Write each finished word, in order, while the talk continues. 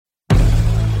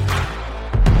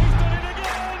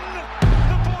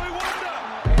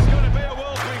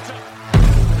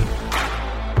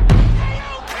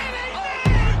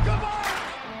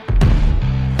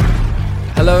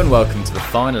welcome to the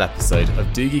final episode of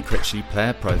Doogie Critchley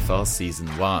Player Profiles Season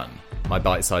 1, my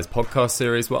bite-sized podcast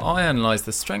series where I analyse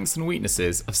the strengths and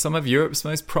weaknesses of some of Europe's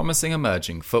most promising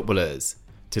emerging footballers.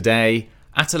 Today,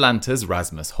 Atalanta's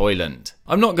Rasmus Højlund.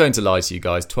 I'm not going to lie to you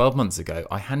guys, 12 months ago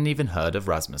I hadn't even heard of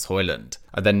Rasmus Højlund.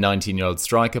 A then 19-year-old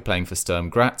striker playing for Sturm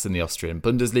Graz in the Austrian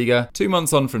Bundesliga, 2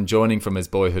 months on from joining from his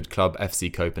boyhood club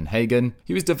FC Copenhagen,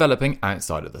 he was developing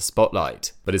outside of the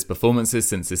spotlight. But his performances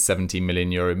since his €17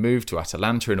 million move to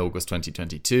Atalanta in August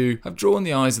 2022 have drawn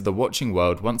the eyes of the watching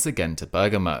world once again to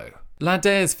Bergamo.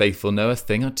 Ladea's faithful know a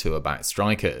thing or two about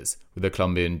strikers, with the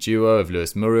Colombian duo of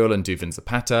Luis Muriel and Duvin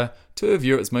Zapata, two of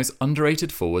Europe's most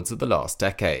underrated forwards of the last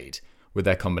decade, with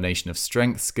their combination of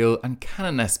strength, skill and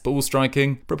cannon-esque ball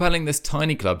striking, propelling this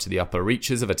tiny club to the upper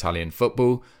reaches of Italian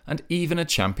football and even a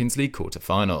Champions League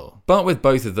quarter-final. But with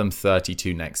both of them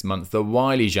 32 next month, the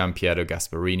wily Gianpiero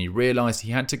Gasperini realised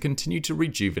he had to continue to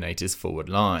rejuvenate his forward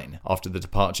line, after the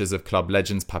departures of club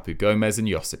legends Papu Gomez and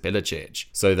Josip Ilicic,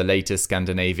 so the latest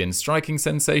Scandinavian striking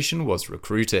sensation was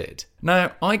recruited.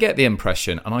 Now, I get the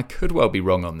impression, and I could well be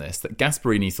wrong on this, that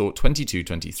Gasperini thought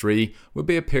 22-23 would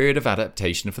be a period of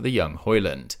adaptation for the young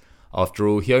Højlund. After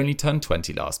all, he only turned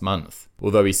 20 last month.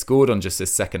 Although he scored on just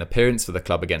his second appearance for the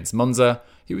club against Monza,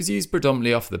 he was used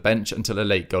predominantly off the bench until a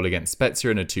late goal against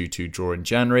Spezia in a 2-2 draw in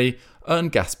January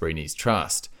earned Gasperini's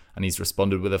trust, and he's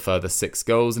responded with a further 6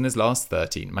 goals in his last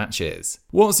 13 matches.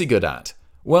 What's he good at?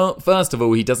 Well, first of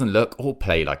all, he doesn't look or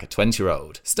play like a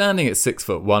 20-year-old. Standing at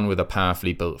 6'1" with a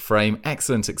powerfully built frame,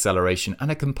 excellent acceleration and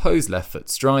a composed left foot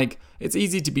strike, it's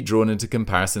easy to be drawn into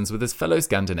comparisons with his fellow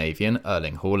Scandinavian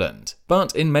Erling Haaland.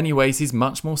 But in many ways he's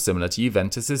much more similar to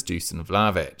Juventus' Dusan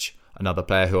Vlahovic, another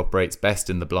player who operates best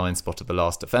in the blind spot of the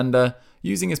last defender,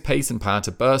 using his pace and power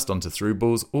to burst onto through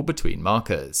balls or between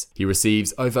markers. He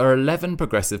receives over 11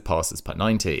 progressive passes per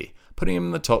 90, putting him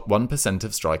in the top 1%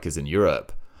 of strikers in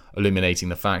Europe, illuminating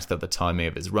the fact that the timing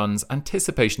of his runs,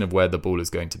 anticipation of where the ball is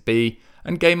going to be,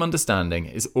 and game understanding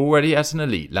is already at an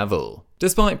elite level.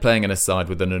 Despite playing in a side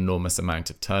with an enormous amount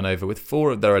of turnover, with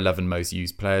 4 of their 11 most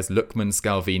used players, Lookman,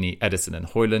 Scalvini, Edison and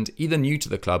Højlund, either new to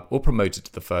the club or promoted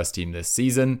to the first team this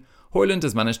season, Højlund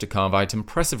has managed to carve out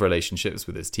impressive relationships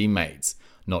with his teammates,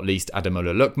 not least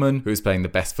Ademola Lookman, who is playing the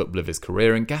best football of his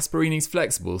career in Gasperini's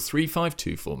flexible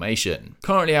 3-5-2 formation.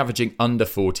 Currently averaging under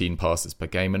 14 passes per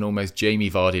game, an almost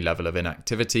Jamie Vardy level of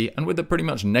inactivity, and with a pretty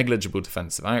much negligible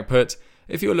defensive output,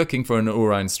 if you're looking for an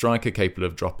all-round striker capable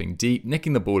of dropping deep,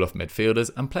 nicking the ball off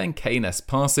midfielders and playing Kane-esque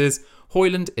passes,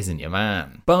 Højlund isn't your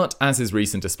man. But as his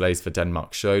recent displays for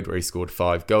Denmark showed, where he scored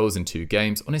 5 goals in 2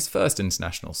 games on his first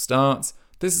international starts,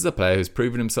 this is a player who's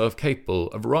proven himself capable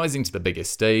of rising to the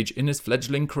biggest stage in his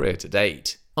fledgling career to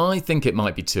date. I think it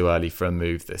might be too early for a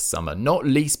move this summer, not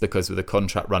least because with a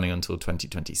contract running until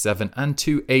 2027 and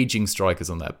 2 ageing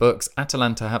strikers on their books,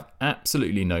 Atalanta have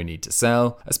absolutely no need to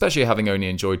sell, especially having only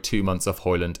enjoyed 2 months of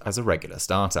Højlund as a regular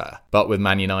starter. But with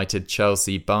Man United,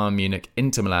 Chelsea, Bayern Munich,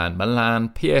 Inter Milan,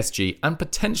 PSG and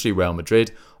potentially Real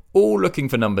Madrid all looking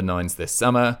for number 9s this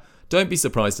summer, don't be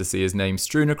surprised to see his name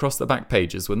strewn across the back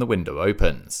pages when the window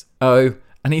opens. Oh,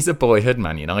 and he's a boyhood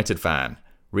Man United fan.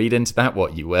 Read into that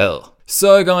what you will.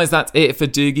 So guys, that's it for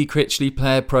Doogie Critchley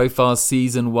Player Profiles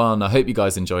Season 1. I hope you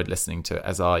guys enjoyed listening to it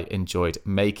as I enjoyed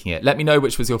making it. Let me know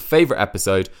which was your favourite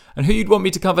episode and who you'd want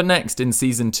me to cover next in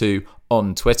Season 2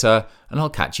 on Twitter, and I'll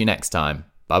catch you next time.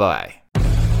 Bye bye.